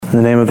In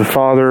the name of the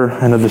Father,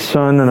 and of the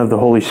Son, and of the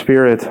Holy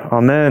Spirit.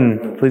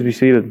 Amen. Please be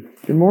seated.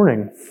 Good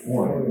morning.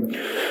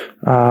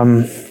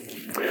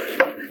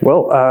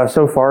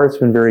 So far it's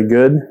been very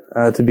good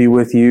to be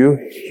with you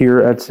here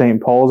at St.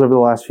 Paul's over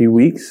the last few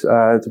weeks.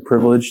 It's a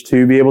privilege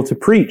to be able to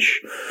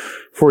preach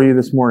for you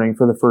this morning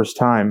for the first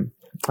time.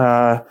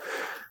 We're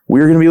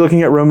going to be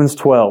looking at Romans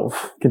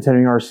 12,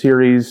 continuing our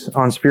series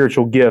on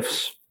spiritual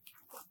gifts.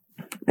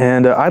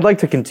 And I'd like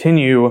to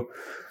continue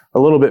a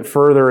little bit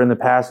further in the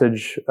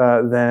passage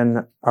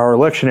than our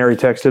lectionary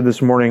text did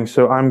this morning,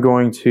 so I'm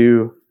going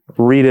to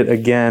read it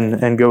again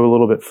and go a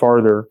little bit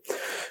farther,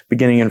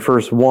 beginning in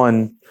verse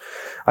 1.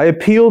 I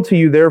appeal to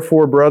you,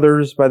 therefore,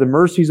 brothers, by the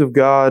mercies of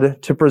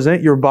God, to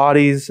present your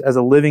bodies as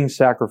a living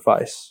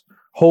sacrifice,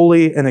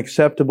 holy and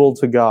acceptable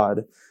to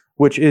God,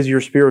 which is your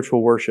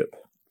spiritual worship.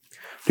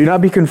 Do not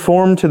be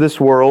conformed to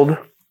this world,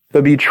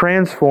 but be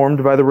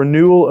transformed by the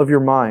renewal of your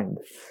mind,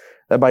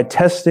 that by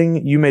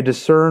testing you may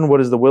discern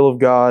what is the will of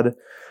God,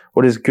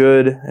 what is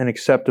good and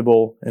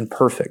acceptable and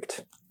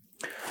perfect.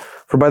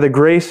 For by the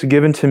grace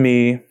given to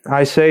me,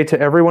 I say to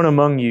everyone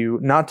among you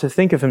not to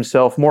think of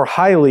himself more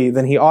highly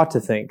than he ought to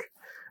think,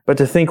 but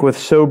to think with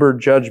sober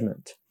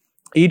judgment,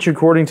 each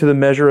according to the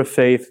measure of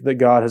faith that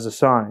God has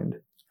assigned.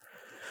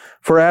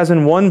 For as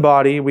in one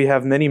body we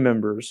have many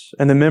members,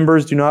 and the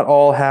members do not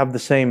all have the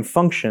same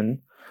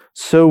function,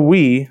 so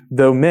we,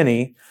 though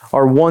many,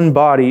 are one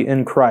body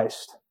in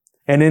Christ,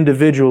 and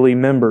individually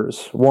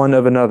members one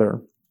of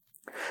another.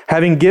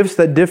 Having gifts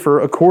that differ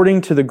according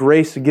to the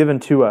grace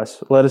given to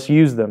us, let us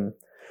use them.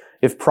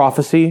 If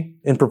prophecy,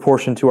 in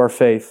proportion to our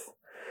faith.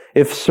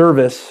 If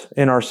service,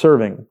 in our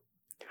serving.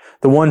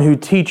 The one who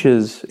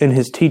teaches, in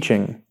his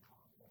teaching.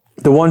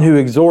 The one who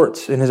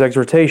exhorts, in his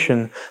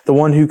exhortation. The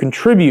one who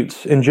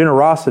contributes, in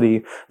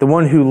generosity. The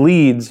one who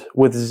leads,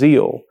 with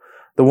zeal.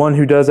 The one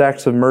who does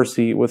acts of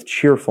mercy, with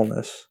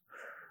cheerfulness.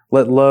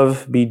 Let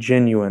love be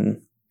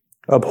genuine.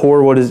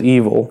 Abhor what is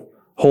evil.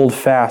 Hold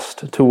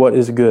fast to what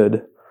is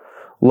good.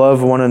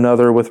 Love one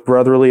another with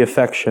brotherly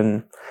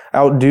affection.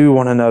 Outdo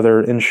one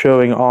another in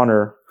showing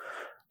honor.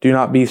 Do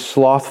not be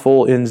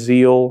slothful in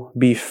zeal.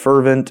 Be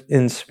fervent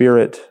in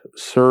spirit.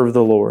 Serve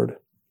the Lord.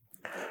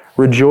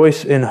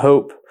 Rejoice in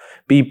hope.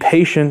 Be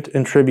patient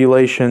in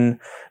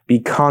tribulation. Be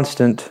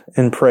constant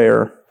in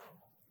prayer.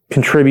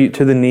 Contribute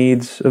to the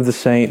needs of the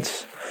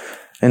saints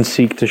and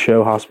seek to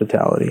show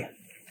hospitality.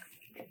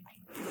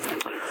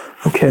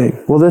 Okay,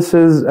 well this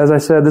is, as I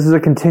said, this is a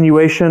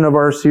continuation of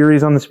our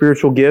series on the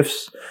spiritual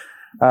gifts,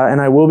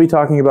 and I will be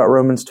talking about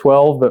Romans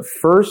 12, but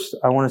first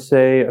I want to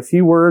say a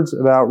few words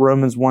about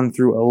Romans 1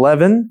 through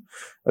 11,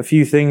 a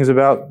few things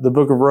about the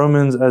book of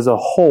Romans as a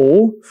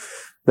whole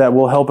that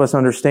will help us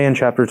understand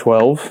chapter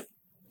 12.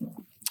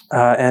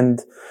 And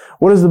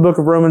what is the book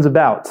of Romans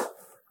about?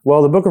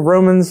 Well, the book of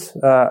Romans,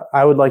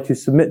 I would like to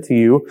submit to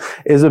you,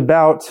 is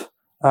about,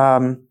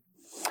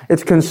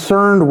 it's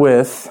concerned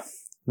with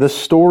the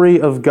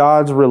story of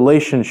God's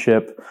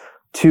relationship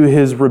to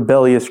his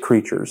rebellious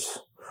creatures.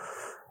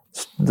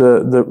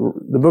 The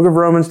book of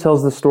Romans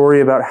tells the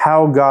story about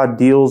how God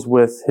deals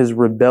with his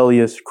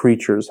rebellious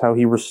creatures, how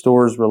he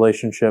restores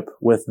relationship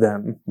with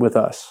them, with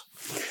us.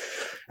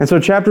 And so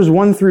chapters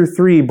 1 through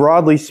 3,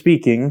 broadly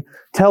speaking,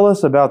 tell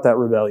us about that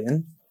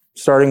rebellion,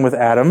 starting with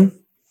Adam,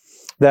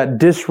 that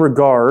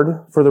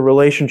disregard for the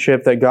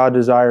relationship that God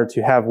desired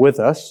to have with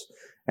us,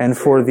 and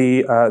for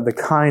the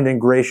kind and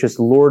gracious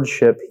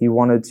lordship he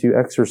wanted to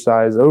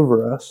exercise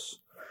over us.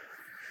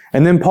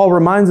 And then Paul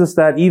reminds us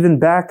that even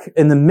back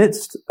in the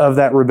midst of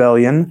that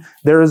rebellion,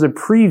 there is a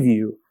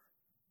preview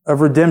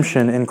of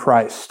redemption in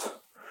Christ.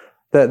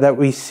 That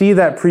we see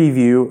that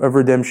preview of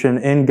redemption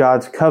in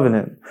God's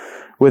covenant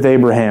with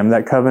Abraham,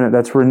 that covenant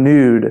that's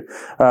renewed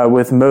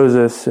with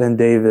Moses and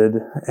David,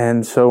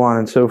 and so on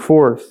and so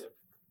forth.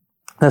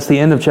 That's the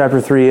end of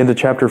chapter 3 into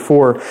chapter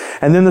 4.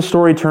 And then the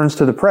story turns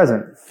to the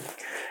present.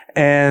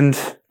 And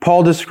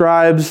Paul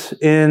describes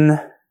in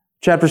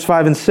chapters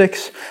 5 and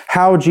 6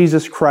 how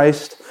Jesus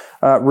Christ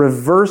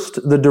reversed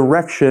the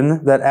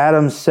direction that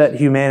Adam set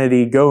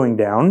humanity going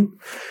down,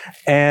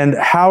 and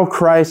how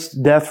Christ's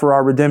death for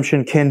our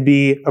redemption can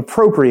be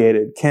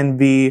appropriated, can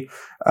be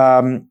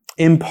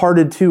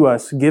imparted to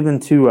us, given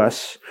to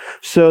us,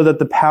 so that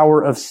the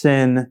power of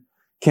sin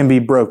can be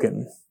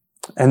broken.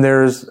 And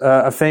there's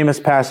a famous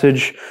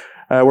passage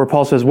where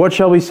Paul says, "What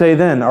shall we say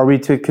then? Are we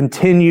to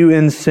continue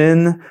in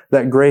sin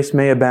that grace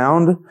may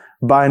abound?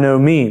 By no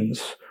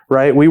means."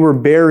 Right? We were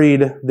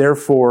buried,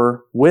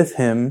 therefore, with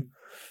him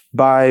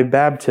by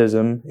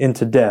baptism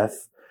into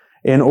death,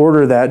 in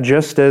order that,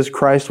 just as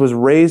Christ was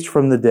raised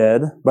from the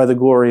dead by the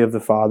glory of the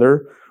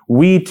Father,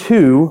 we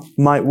too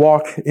might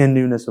walk in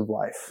newness of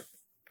life.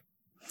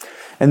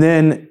 And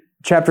then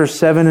chapters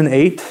 7 and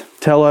 8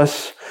 tell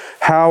us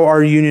how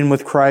our union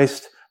with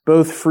Christ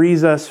both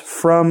frees us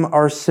from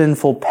our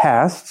sinful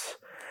pasts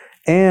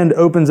and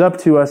opens up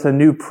to us a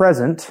new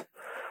present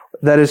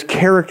that is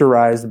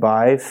characterized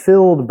by,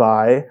 filled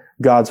by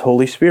God's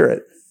Holy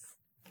Spirit.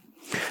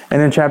 And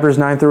in chapters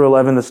 9 through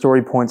 11, the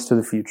story points to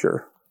the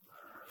future.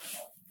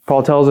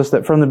 Paul tells us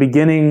that from the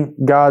beginning,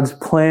 God's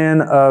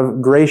plan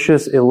of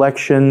gracious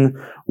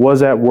election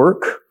was at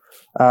work,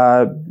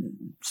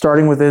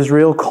 starting with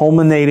Israel,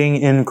 culminating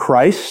in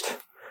Christ,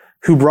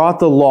 who brought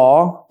the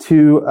law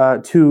to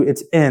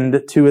its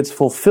end, to its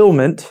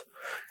fulfillment,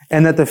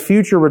 and that the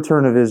future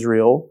return of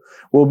Israel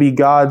will be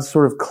God's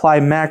sort of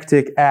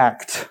climactic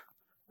act,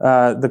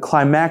 the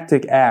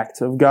climactic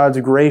act of God's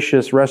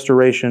gracious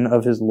restoration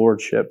of his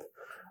lordship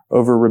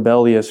over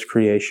rebellious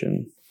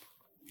creation.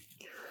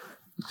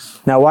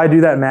 Now, why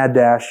do that mad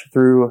dash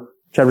through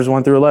chapters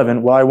 1 through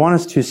 11? Well, I want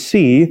us to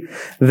see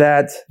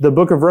that the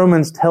book of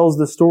Romans tells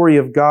the story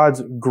of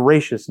God's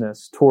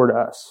graciousness toward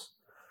us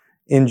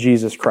in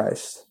Jesus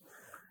Christ.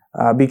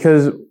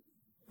 Because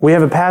we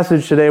have a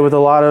passage today with a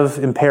lot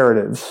of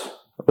imperatives,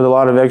 with a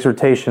lot of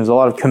exhortations, a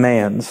lot of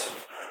commands,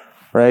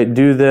 right?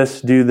 Do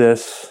this,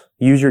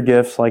 use your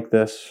gifts like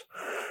this.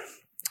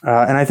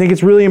 And I think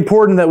it's really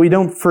important that we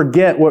don't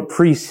forget what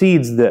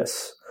precedes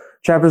this.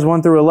 Chapters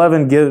 1 through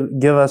 11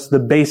 give us the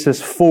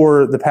basis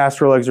for the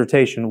pastoral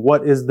exhortation.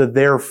 What is the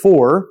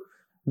therefore?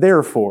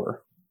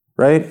 Therefore,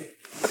 right?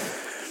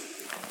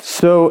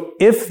 So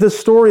if the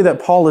story that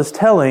Paul is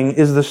telling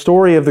is the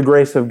story of the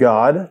grace of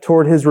God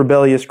toward his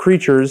rebellious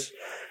creatures,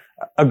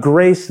 a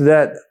grace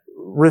that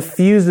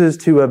refuses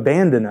to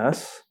abandon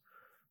us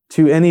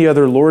to any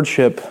other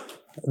lordship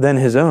than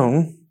his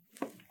own,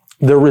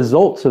 the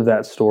results of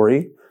that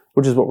story,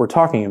 which is what we're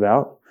talking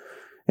about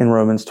in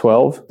Romans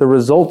 12, the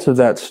results of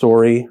that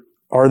story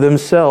are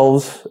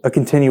themselves a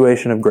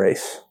continuation of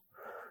grace.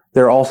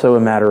 They're also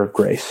a matter of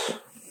grace.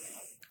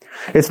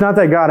 It's not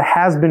that God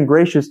has been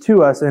gracious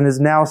to us and is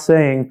now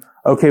saying,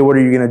 okay, what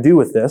are you going to do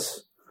with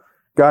this?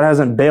 God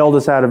hasn't bailed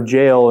us out of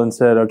jail and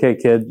said, okay,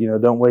 kid,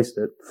 don't waste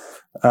it.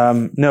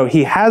 No,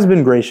 he has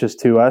been gracious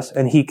to us,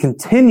 and he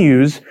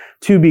continues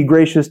to be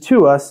gracious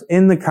to us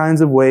in the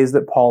kinds of ways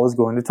that Paul is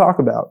going to talk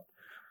about.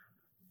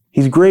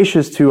 He's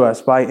gracious to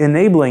us by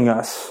enabling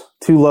us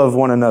to love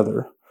one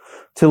another,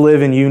 to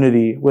live in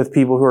unity with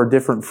people who are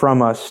different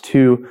from us,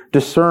 to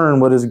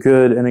discern what is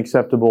good and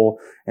acceptable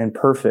and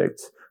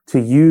perfect, to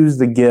use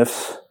the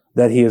gifts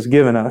that he has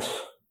given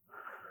us.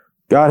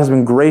 God has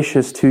been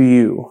gracious to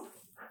you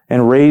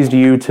and raised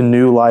you to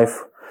new life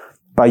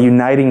by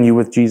uniting you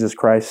with Jesus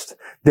Christ.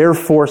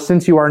 Therefore,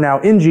 since you are now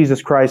in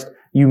Jesus Christ,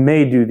 you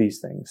may do these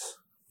things.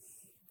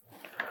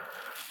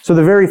 So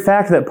the very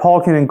fact that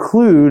Paul can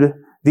include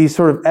these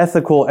sort of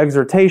ethical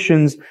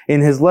exhortations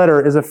in his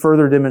letter is a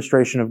further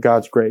demonstration of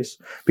God's grace.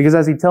 Because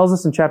as he tells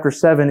us in chapter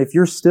 7, if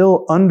you're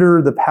still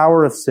under the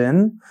power of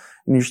sin,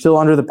 and you're still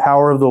under the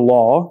power of the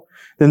law,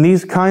 then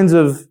these kinds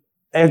of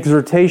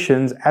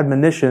exhortations,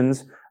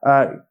 admonitions,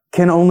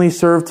 can only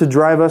serve to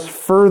drive us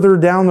further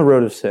down the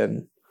road of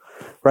sin.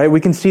 Right?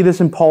 We can see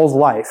this in Paul's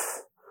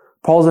life.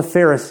 Paul's a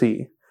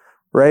Pharisee,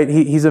 right?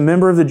 He's a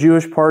member of the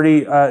Jewish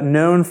party,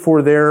 known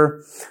for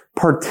their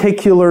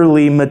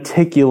particularly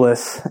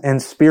meticulous and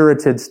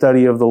spirited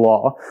study of the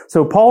law.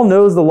 So Paul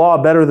knows the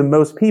law better than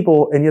most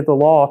people, and yet the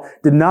law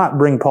did not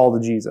bring Paul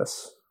to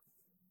Jesus.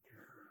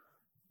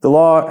 The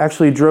law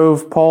actually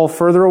drove Paul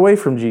further away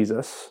from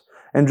Jesus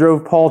and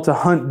drove Paul to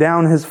hunt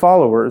down his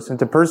followers and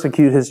to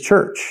persecute his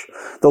church.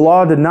 The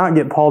law did not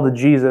get Paul to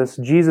Jesus.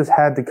 Jesus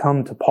had to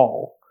come to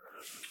Paul.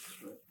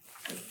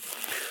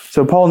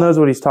 So Paul knows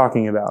what he's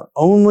talking about.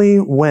 Only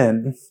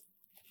when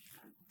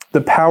the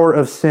power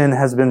of sin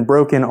has been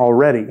broken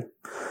already,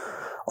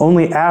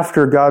 only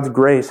after God's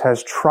grace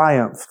has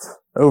triumphed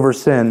over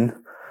sin,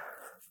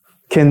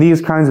 can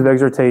these kinds of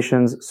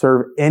exhortations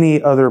serve any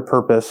other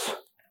purpose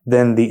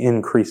than the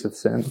increase of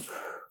sin.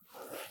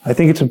 I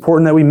think it's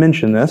important that we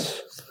mention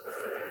this,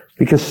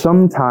 because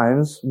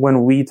sometimes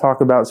when we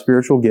talk about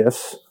spiritual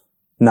gifts,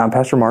 not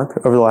Pastor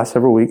Mark over the last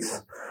several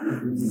weeks,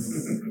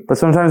 but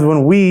sometimes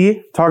when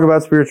we talk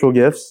about spiritual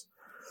gifts,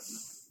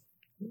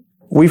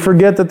 we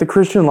forget that the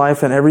Christian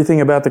life and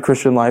everything about the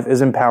Christian life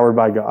is empowered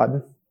by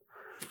God.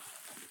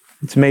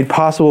 It's made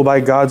possible by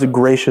God's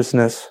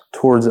graciousness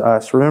towards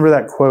us. Remember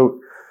that quote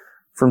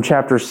from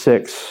chapter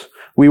 6.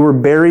 We were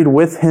buried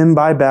with him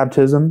by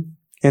baptism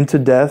into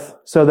death,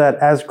 so that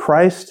as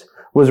Christ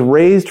was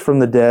raised from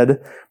the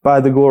dead by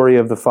the glory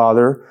of the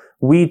Father,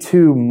 we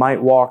too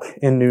might walk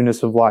in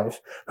newness of life.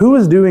 Who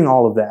is doing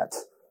all of that?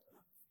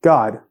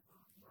 God.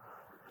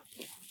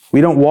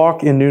 We don't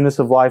walk in newness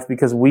of life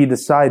because we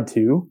decide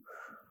to.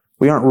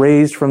 We aren't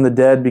raised from the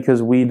dead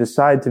because we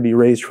decide to be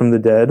raised from the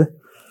dead.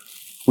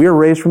 We are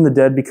raised from the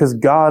dead because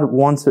God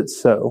wants it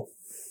so.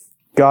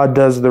 God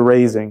does the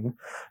raising.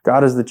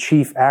 God is the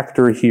chief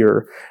actor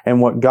here.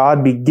 And what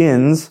God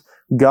begins,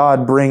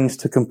 God brings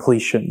to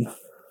completion.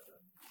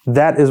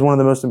 That is one of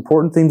the most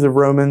important themes of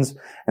Romans,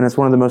 and it's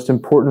one of the most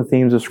important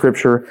themes of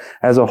Scripture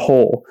as a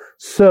whole.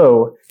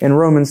 So, in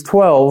Romans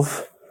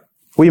 12,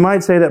 we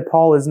might say that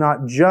Paul is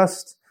not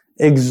just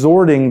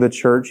exhorting the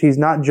church. He's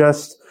not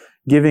just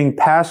giving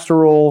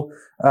pastoral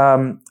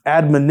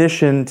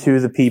admonition to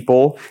the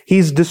people.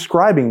 He's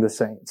describing the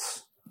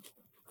saints.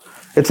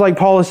 It's like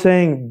Paul is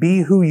saying,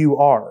 be who you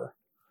are.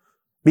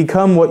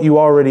 Become what you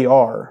already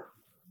are.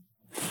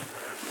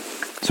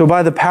 So So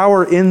by the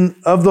power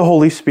of the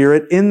Holy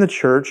Spirit in the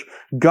church,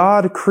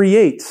 God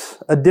creates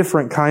a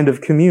different kind of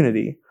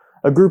community,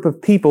 a group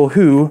of people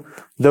who,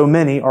 though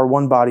many, are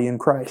one body in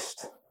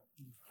Christ,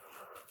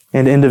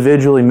 and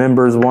individually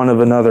members one of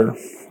another.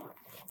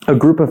 A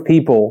group of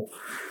people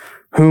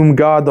whom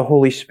God, the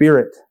Holy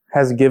Spirit,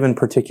 has given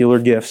particular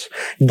gifts.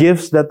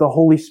 Gifts that the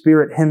Holy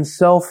Spirit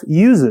himself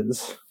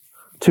uses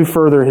to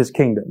further his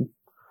kingdom.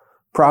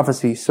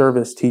 Prophecy,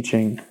 service,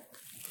 teaching,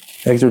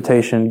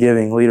 exhortation,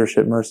 giving,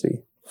 leadership,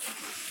 mercy,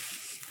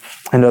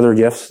 and other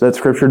gifts that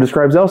Scripture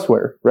describes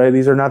elsewhere, right?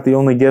 These are not the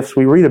only gifts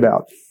we read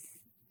about.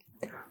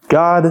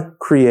 God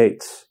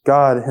creates,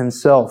 God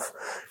himself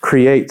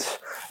creates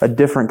a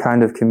different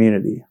kind of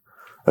community.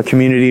 A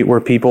community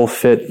where people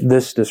fit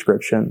this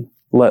description.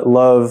 Let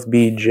love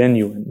be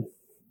genuine.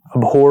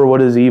 Abhor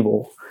what is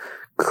evil.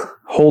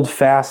 Hold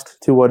fast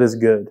to what is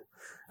good.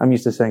 I'm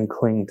used to saying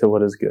cling to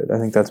what is good. I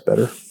think that's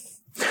better.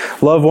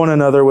 Love one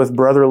another with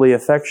brotherly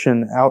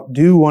affection.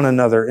 Outdo one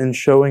another in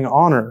showing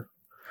honor.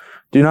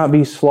 Do not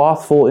be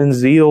slothful in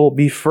zeal.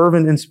 Be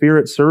fervent in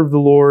spirit. Serve the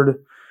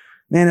Lord.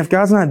 Man, if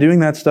God's not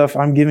doing that stuff,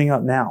 I'm giving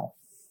up now.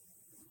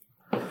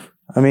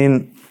 I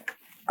mean,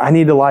 I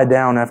need to lie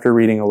down after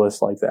reading a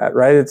list like that,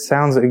 right? It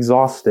sounds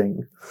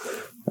exhausting.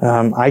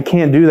 I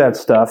can't do that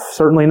stuff.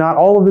 Certainly not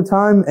all of the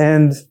time,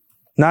 and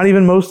not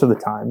even most of the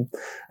time.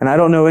 And I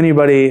don't know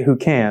anybody who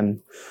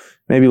can.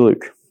 Maybe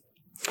Luke.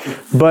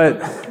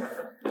 But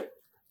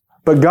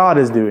God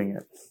is doing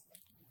it,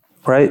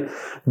 right?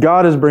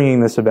 God is bringing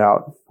this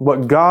about.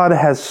 What God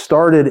has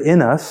started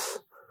in us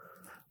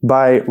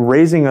by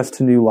raising us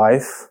to new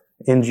life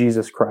in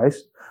Jesus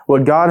Christ,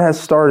 what God has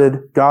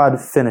started, God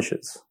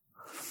finishes.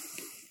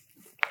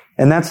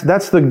 And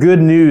that's the good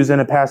news in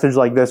a passage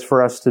like this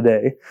for us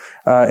today.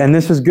 And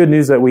this is good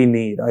news that we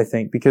need, I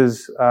think,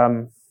 because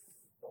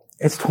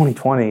it's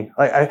 2020.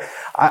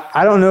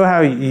 I don't know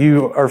how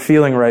you are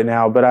feeling right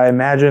now, but I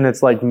imagine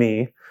it's like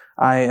me.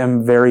 I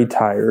am very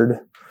tired.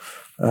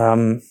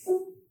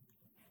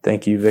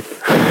 Thank you, Vic.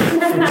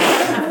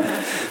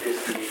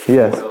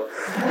 Yes.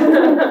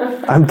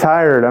 I'm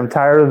tired. I'm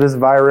tired of this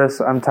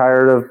virus. I'm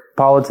tired of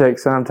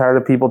politics, and I'm tired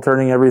of people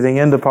turning everything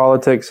into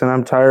politics, and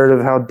I'm tired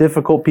of how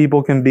difficult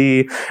people can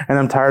be, and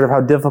I'm tired of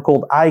how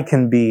difficult I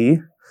can be.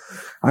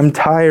 I'm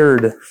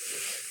tired.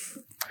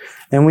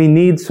 And we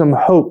need some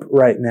hope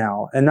right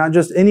now. And not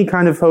just any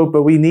kind of hope,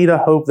 but we need a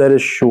hope that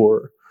is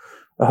sure.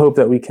 A hope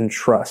that we can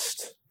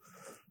trust.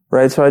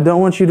 Right? So I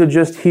don't want you to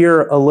just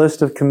hear a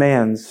list of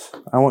commands.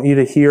 I want you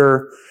to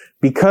hear,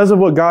 because of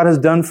what God has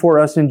done for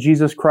us in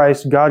Jesus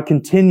Christ, God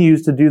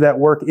continues to do that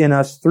work in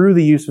us through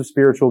the use of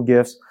spiritual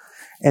gifts.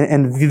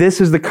 And this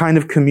is the kind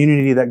of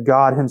community that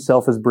God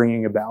himself is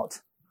bringing about.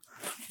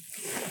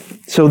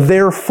 So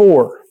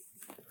therefore,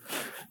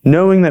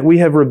 knowing that we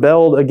have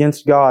rebelled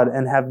against God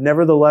and have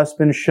nevertheless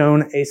been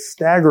shown a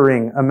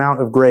staggering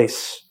amount of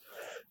grace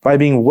by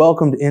being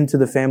welcomed into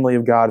the family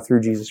of God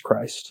through Jesus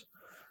Christ,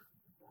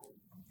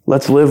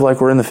 let's live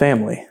like we're in the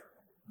family.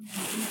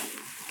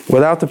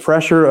 Without the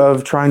pressure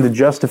of trying to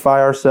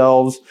justify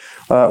ourselves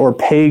or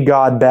pay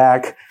God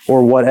back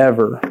or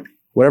whatever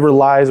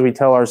lies we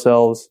tell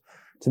ourselves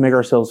to make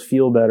ourselves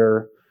feel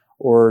better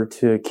or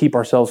to keep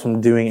ourselves from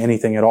doing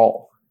anything at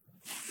all.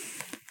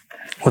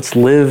 Let's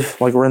live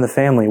like we're in the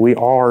family. We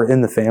are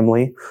in the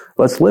family.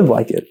 Let's live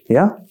like it,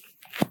 yeah?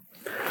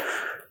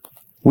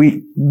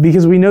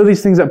 Because we know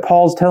these things that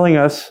Paul's telling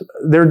us,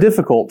 they're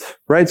difficult,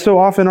 right? So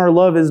often our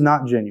love is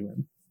not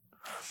genuine.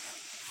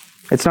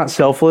 It's not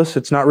selfless.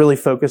 It's not really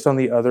focused on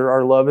the other.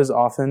 Our love is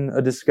often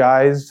a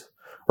disguised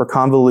or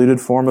convoluted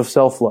form of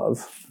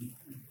self-love.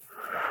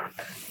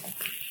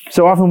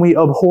 So often we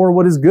abhor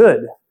what is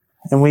good,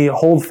 and we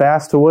hold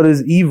fast to what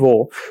is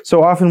evil.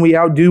 So often we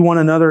outdo one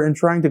another in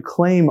trying to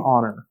claim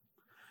honor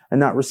and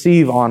not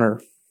receive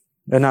honor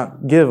and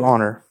not give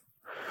honor.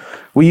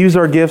 We use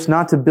our gifts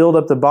not to build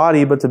up the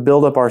body, but to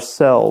build up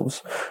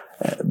ourselves.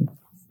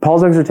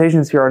 Paul's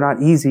exhortations here are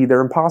not easy. They're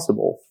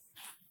impossible,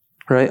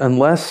 right?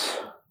 Unless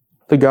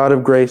the God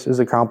of grace is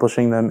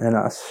accomplishing them in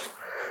us.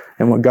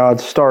 And what God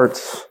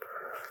starts,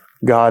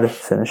 God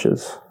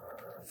finishes.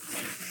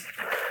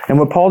 And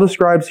what Paul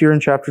describes here in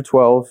chapter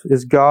 12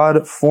 is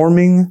God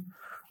forming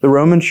the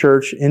Roman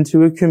church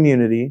into a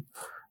community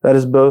that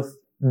is both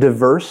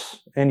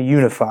diverse and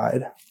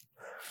unified.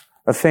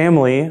 A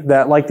family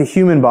that, like the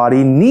human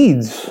body,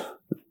 needs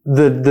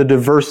the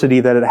diversity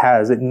that it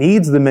has. It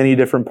needs the many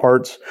different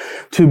parts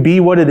to be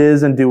what it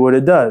is and do what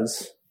it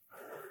does.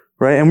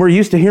 Right? And we're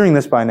used to hearing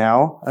this by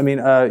now. I mean,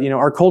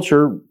 our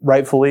culture,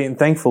 rightfully and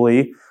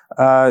thankfully,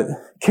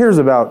 cares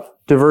about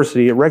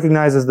diversity. It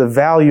recognizes the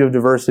value of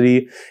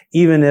diversity,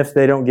 even if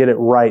they don't get it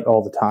right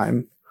all the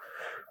time.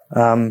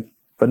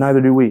 But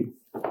neither do we.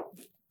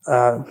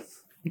 But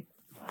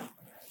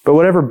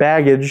whatever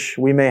baggage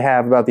we may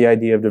have about the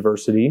idea of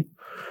diversity,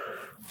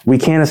 we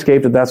can't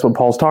escape that that's what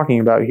Paul's talking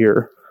about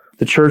here.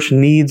 The church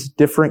needs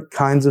different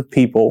kinds of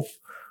people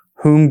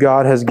whom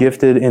God has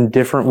gifted in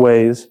different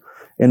ways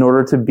in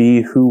order to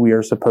be who we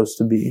are supposed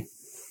to be.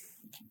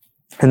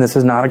 And this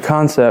is not a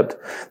concept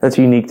that's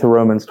unique to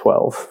Romans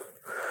 12.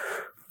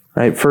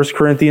 Right? 1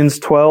 Corinthians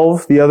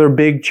 12, the other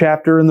big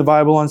chapter in the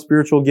Bible on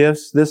spiritual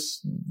gifts.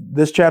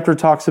 This chapter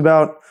talks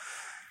about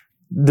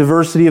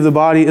diversity of the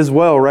body as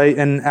well, right?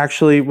 And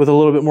actually with a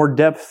little bit more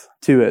depth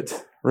to it.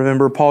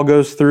 Remember, Paul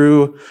goes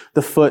through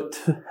the foot.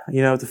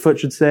 The foot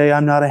should say,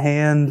 I'm not a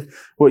hand.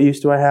 What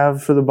use do I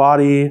have for the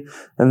body?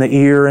 And the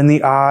ear and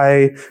the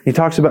eye. He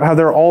talks about how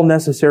they're all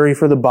necessary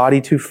for the body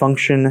to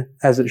function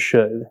as it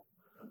should.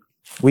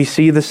 We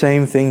see the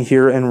same thing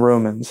here in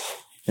Romans.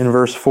 In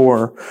verse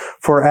 4,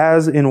 for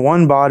as in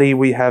one body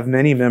we have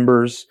many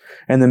members,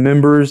 and the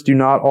members do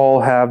not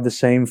all have the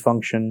same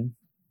function.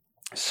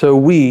 So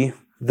we,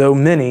 though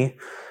many,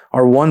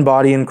 are one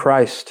body in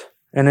Christ,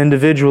 and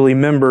individually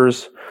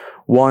members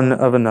one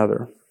of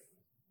another.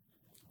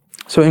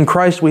 So in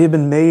Christ we have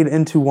been made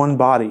into one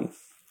body,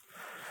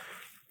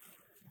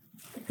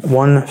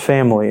 one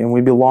family, and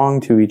we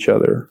belong to each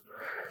other.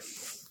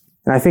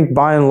 And I think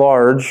by and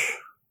large,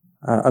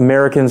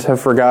 Americans have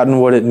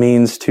forgotten what it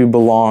means to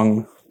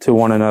belong to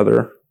one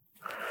another.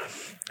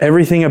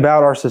 Everything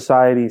about our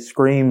society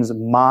screams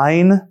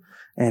mine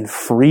and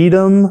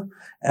freedom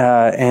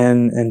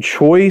and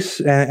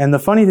choice. And the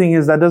funny thing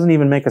is that doesn't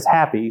even make us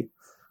happy.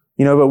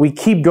 But we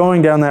keep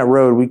going down that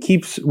road. We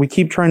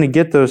keep trying to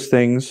get those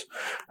things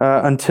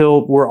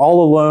until we're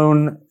all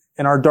alone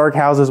in our dark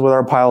houses with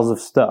our piles of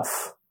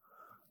stuff.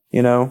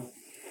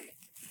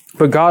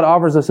 But God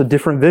offers us a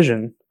different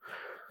vision.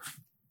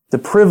 The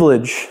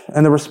privilege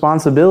and the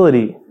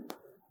responsibility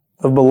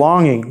of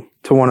belonging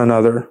to one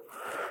another,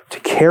 to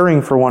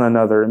caring for one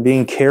another and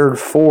being cared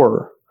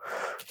for,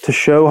 to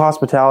show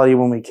hospitality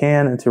when we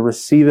can and to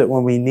receive it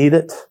when we need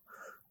it,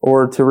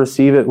 or to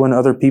receive it when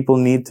other people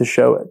need to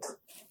show it.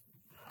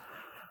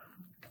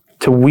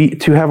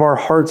 To have our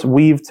hearts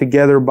weaved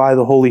together by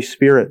the Holy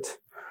Spirit,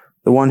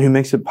 the one who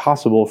makes it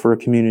possible for a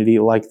community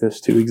like this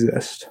to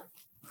exist.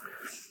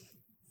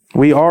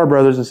 We are,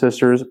 brothers and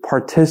sisters,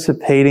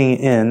 participating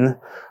in,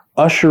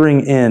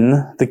 ushering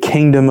in the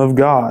kingdom of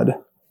God.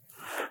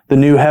 The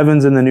new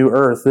heavens and the new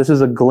earth. This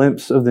is a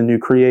glimpse of the new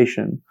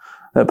creation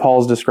that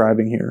Paul's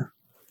describing here.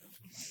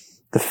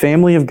 The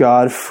family of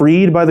God,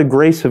 freed by the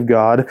grace of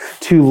God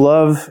to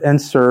love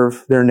and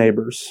serve their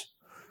neighbors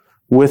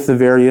with the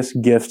various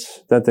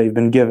gifts that they've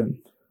been given.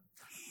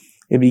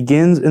 It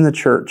begins in the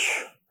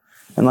church,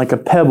 and like a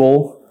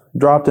pebble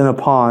dropped in a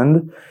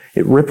pond,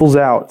 it ripples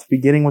out.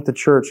 Beginning with the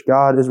church,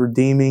 God is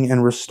redeeming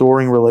and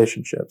restoring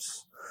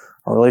relationships.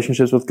 Our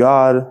relationships with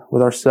God,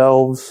 with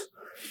ourselves,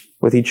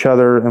 with each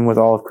other, and with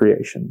all of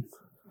creation.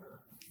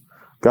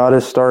 God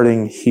is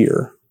starting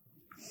here.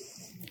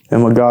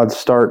 And when God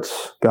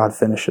starts, God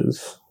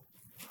finishes.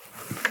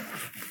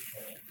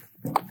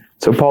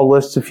 So Paul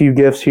lists a few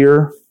gifts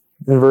here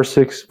in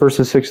verses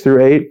 6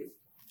 through 8.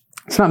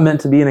 It's not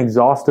meant to be an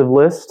exhaustive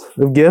list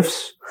of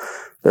gifts.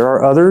 There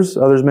are others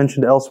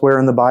mentioned elsewhere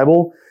in the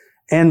Bible,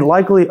 and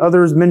likely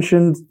others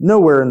mentioned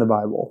nowhere in the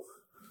Bible.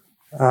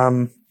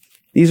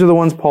 These are the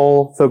ones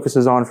Paul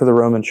focuses on for the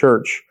Roman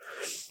church.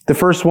 The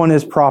first one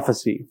is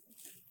prophecy,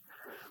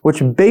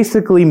 which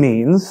basically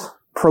means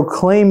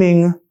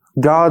proclaiming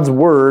God's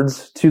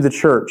words to the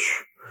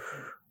church.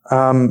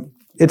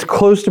 It's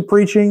close to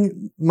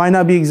preaching, might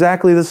not be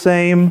exactly the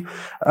same.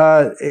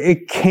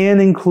 It can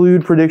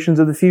include predictions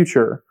of the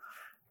future.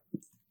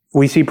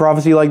 We see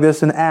prophecy like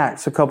this in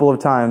Acts a couple of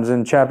times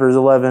in chapters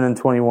 11 and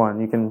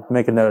 21. You can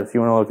make a note if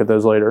you want to look at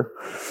those later.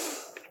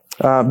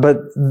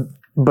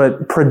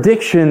 But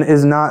prediction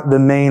is not the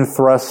main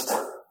thrust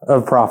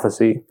of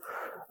prophecy.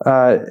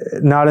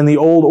 Not in the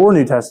Old or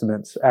New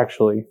Testaments,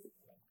 actually.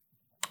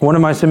 One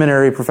of my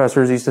seminary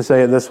professors used to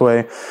say it this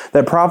way,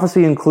 that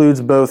prophecy includes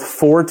both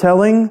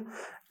foretelling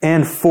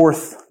and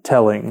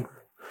forthtelling.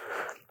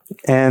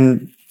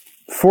 And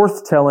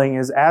forthtelling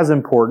is as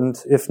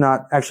important, if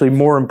not actually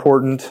more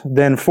important,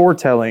 than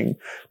foretelling.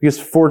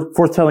 Because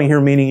forthtelling here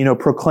meaning,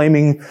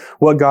 proclaiming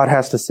what God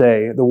has to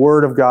say, the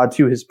word of God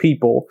to His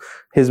people,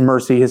 His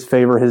mercy, His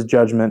favor, His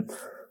judgment,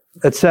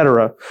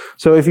 etc.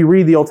 So if you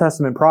read the Old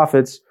Testament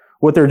prophets,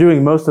 what they're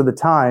doing most of the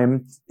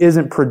time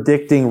isn't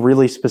predicting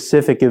really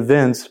specific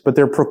events, but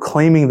they're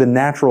proclaiming the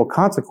natural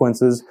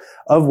consequences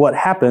of what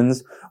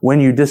happens when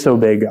you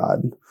disobey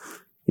God.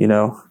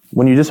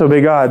 When you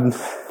disobey God,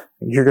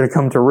 you're going to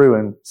come to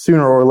ruin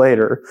sooner or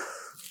later.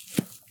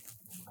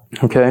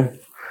 Okay?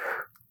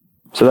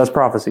 So that's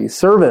prophecy.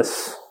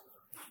 Service.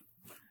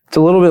 It's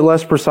a little bit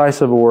less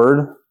precise of a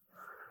word.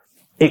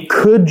 It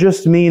could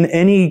just mean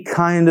any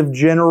kind of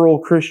general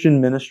Christian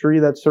ministry.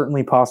 That's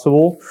certainly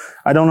possible.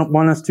 I don't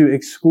want us to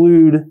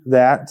exclude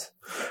that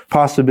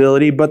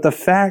possibility, but the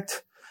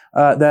fact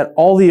that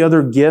all the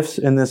other gifts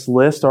in this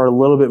list are a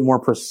little bit more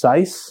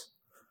precise,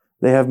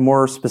 they have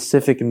more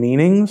specific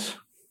meanings,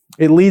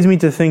 it leads me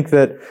to think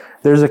that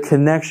there's a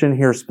connection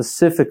here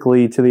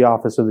specifically to the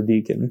office of the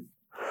deacon.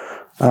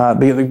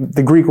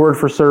 The Greek word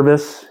for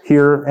service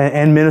here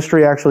and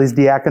ministry actually is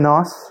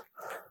diakonos,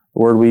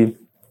 the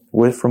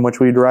word from which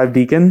we derive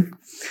deacon.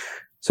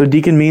 So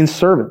deacon means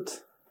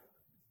servant.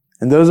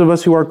 And those of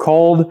us who are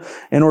called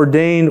and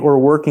ordained or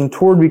working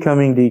toward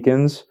becoming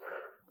deacons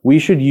we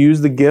should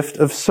use the gift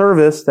of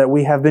service that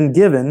we have been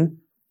given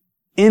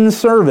in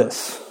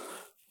service,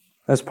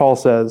 as Paul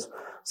says.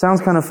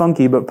 Sounds kind of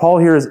funky, but Paul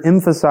here is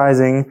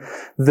emphasizing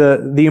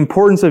the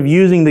importance of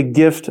using the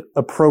gift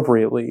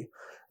appropriately,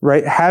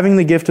 right? Having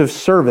the gift of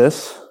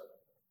service,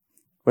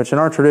 which in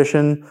our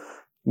tradition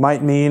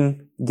might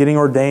mean getting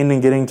ordained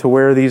and getting to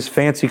wear these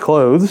fancy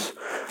clothes.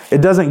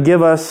 It doesn't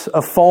give us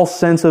a false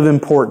sense of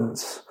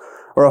importance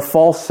or a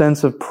false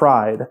sense of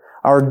pride.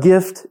 Our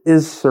gift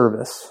is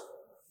service.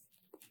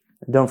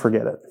 Don't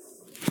forget it.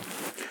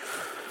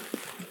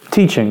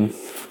 Teaching.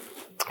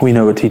 We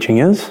know what teaching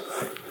is.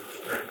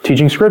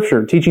 Teaching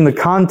Scripture. Teaching the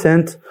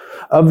content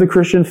of the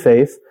Christian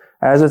faith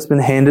as it's been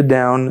handed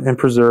down and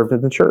preserved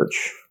in the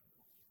church.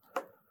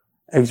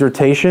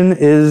 Exhortation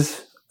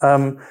is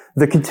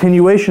the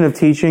continuation of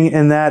teaching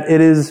in that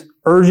it is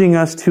urging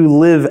us to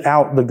live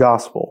out the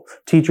gospel.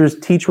 Teachers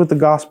teach what the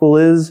gospel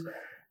is.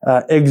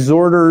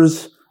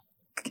 Exhorters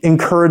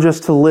encourage us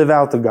to live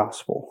out the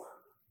gospel.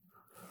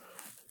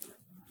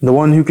 The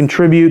one who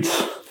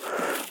contributes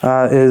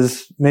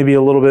is maybe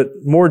a little bit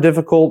more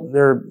difficult.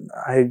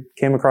 I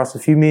came across a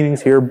few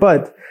meanings here,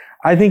 but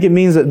I think it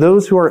means that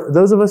those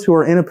of us who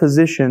are in a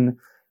position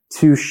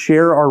to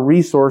share our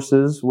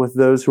resources with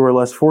those who are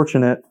less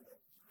fortunate,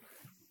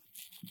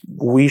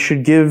 we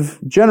should give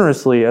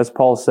generously, as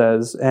Paul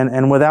says,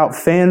 and without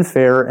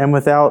fanfare and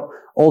without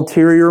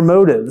ulterior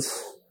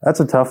motives. That's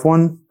a tough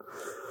one.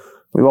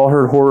 We've all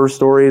heard horror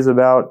stories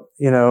about,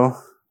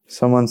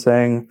 someone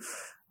saying,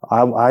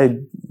 I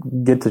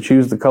get to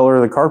choose the color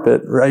of the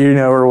carpet, right?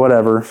 Or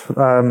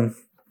whatever.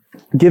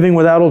 Giving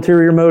without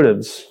ulterior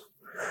motives.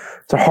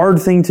 It's a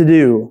hard thing to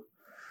do.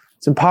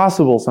 It's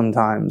impossible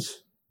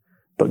sometimes.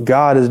 But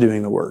God is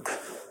doing the work,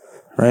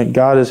 right?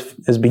 God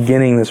is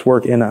beginning this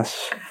work in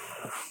us.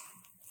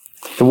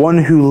 The one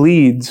who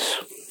leads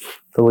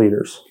the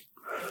leaders,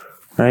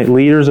 right?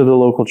 Leaders of the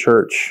local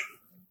church.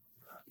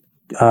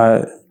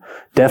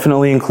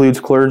 Definitely includes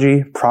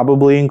clergy,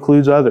 probably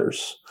includes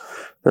others.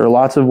 There are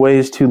lots of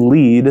ways to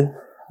lead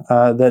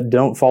that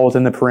don't fall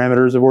within the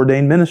parameters of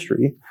ordained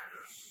ministry.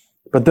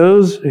 But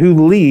those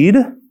who lead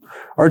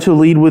are to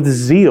lead with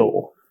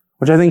zeal,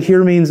 which I think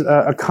here means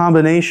a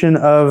combination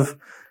of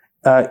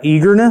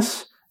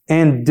eagerness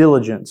and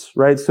diligence,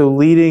 right? So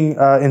leading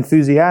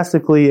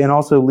enthusiastically and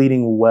also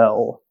leading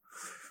well.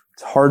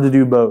 It's hard to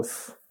do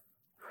both.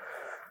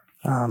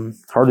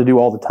 Hard to do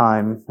all the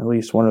time, at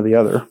least one or the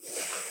other.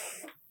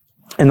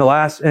 And the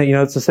last,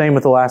 it's the same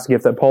with the last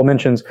gift that Paul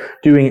mentions,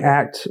 doing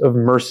acts of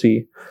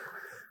mercy.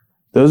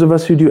 Those of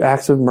us who do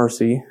acts of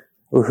mercy,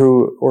 or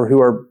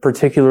who are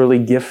particularly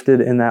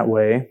gifted in that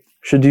way,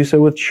 should do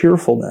so with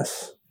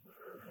cheerfulness.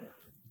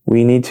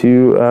 We need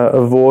to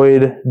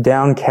avoid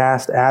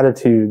downcast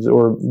attitudes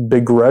or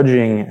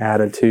begrudging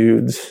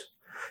attitudes.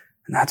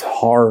 And that's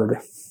hard.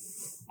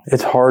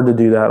 It's hard to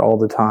do that all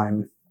the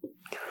time.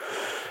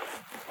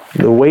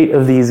 The weight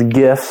of these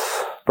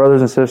gifts,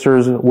 brothers and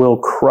sisters, will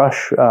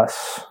crush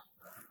us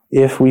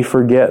if we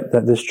forget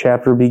that this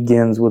chapter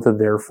begins with a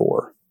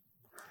therefore.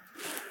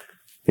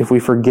 If we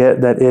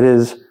forget that it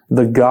is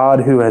the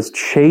God who has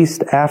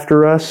chased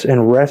after us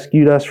and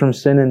rescued us from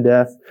sin and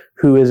death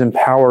who is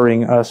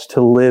empowering us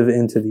to live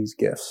into these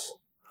gifts.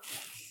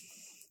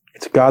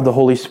 It's God the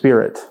Holy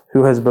Spirit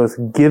who has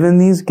both given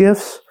these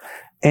gifts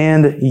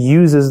and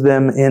uses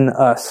them in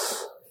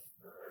us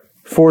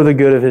for the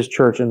good of His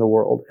church in the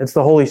world. It's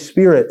the Holy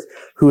Spirit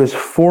who is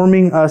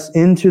forming us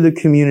into the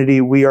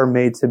community we are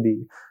made to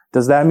be.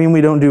 Does that mean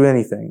we don't do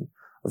anything?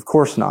 Of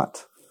course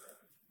not.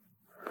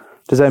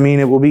 Does that mean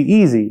it will be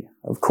easy?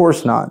 Of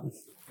course not.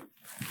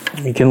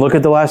 You can look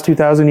at the last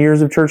 2,000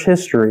 years of church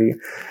history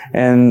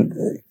and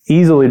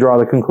easily draw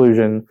the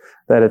conclusion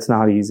that it's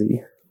not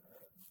easy.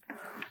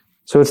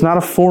 So it's not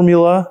a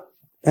formula,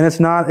 and it's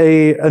not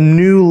a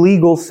new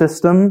legal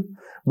system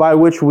by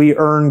which we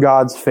earn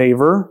God's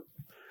favor.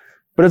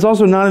 But it's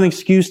also not an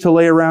excuse to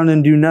lay around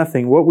and do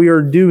nothing. What we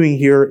are doing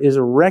here is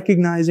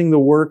recognizing the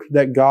work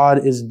that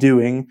God is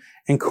doing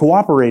and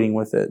cooperating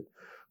with it,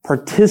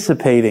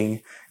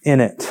 participating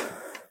in it.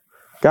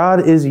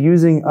 God is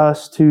using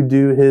us to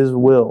do His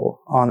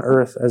will on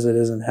earth as it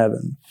is in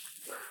heaven.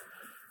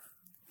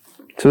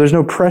 So there's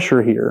no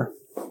pressure here,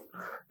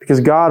 because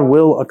God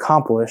will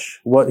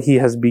accomplish what He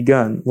has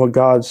begun. What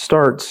God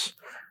starts,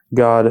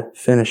 God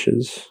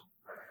finishes.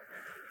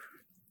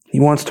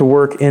 He wants to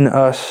work in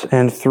us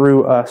and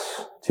through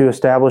us to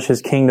establish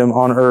His kingdom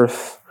on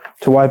earth,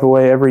 to wipe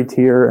away every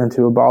tear and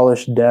to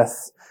abolish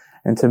death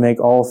and to make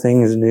all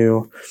things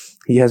new.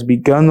 He has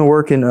begun the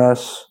work in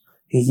us.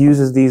 He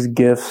uses these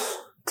gifts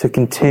to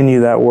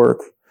continue that work.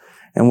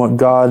 And what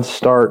God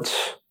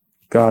starts,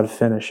 God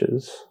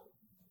finishes.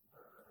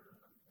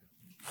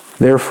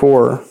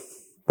 Therefore,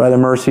 by the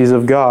mercies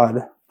of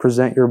God,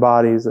 present your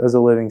bodies as a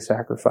living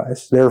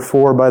sacrifice.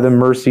 Therefore, by the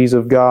mercies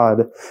of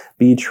God,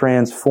 be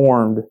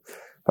transformed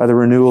by the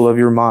renewal of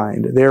your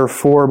mind.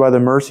 Therefore, by the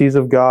mercies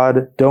of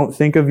God, don't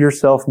think of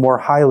yourself more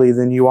highly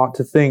than you ought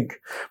to think,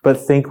 but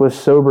think with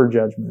sober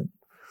judgment.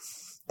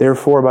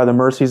 Therefore, by the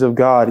mercies of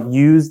God,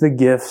 use the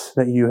gifts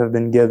that you have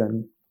been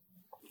given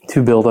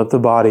to build up the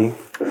body.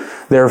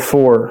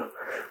 Therefore,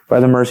 by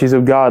the mercies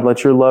of God,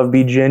 let your love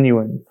be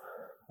genuine.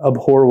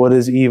 Abhor what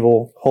is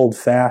evil. Hold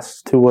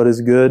fast to what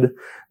is good.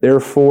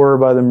 Therefore,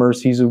 by the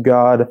mercies of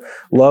God,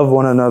 love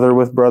one another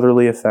with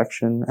brotherly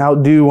affection.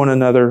 Outdo one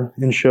another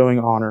in showing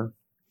honor.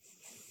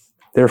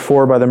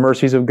 Therefore, by the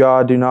mercies of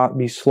God, do not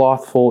be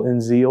slothful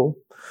in zeal.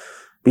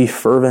 Be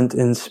fervent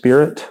in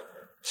spirit.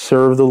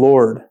 Serve the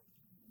Lord.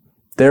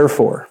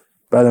 Therefore,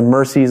 by the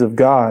mercies of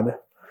God,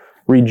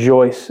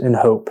 rejoice in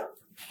hope.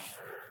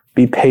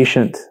 Be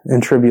patient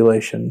in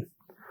tribulation.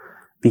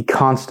 Be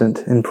constant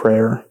in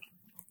prayer.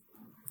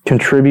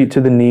 Contribute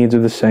to the needs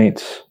of the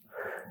saints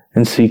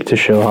and seek to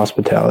show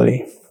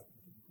hospitality.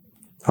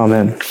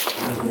 Amen.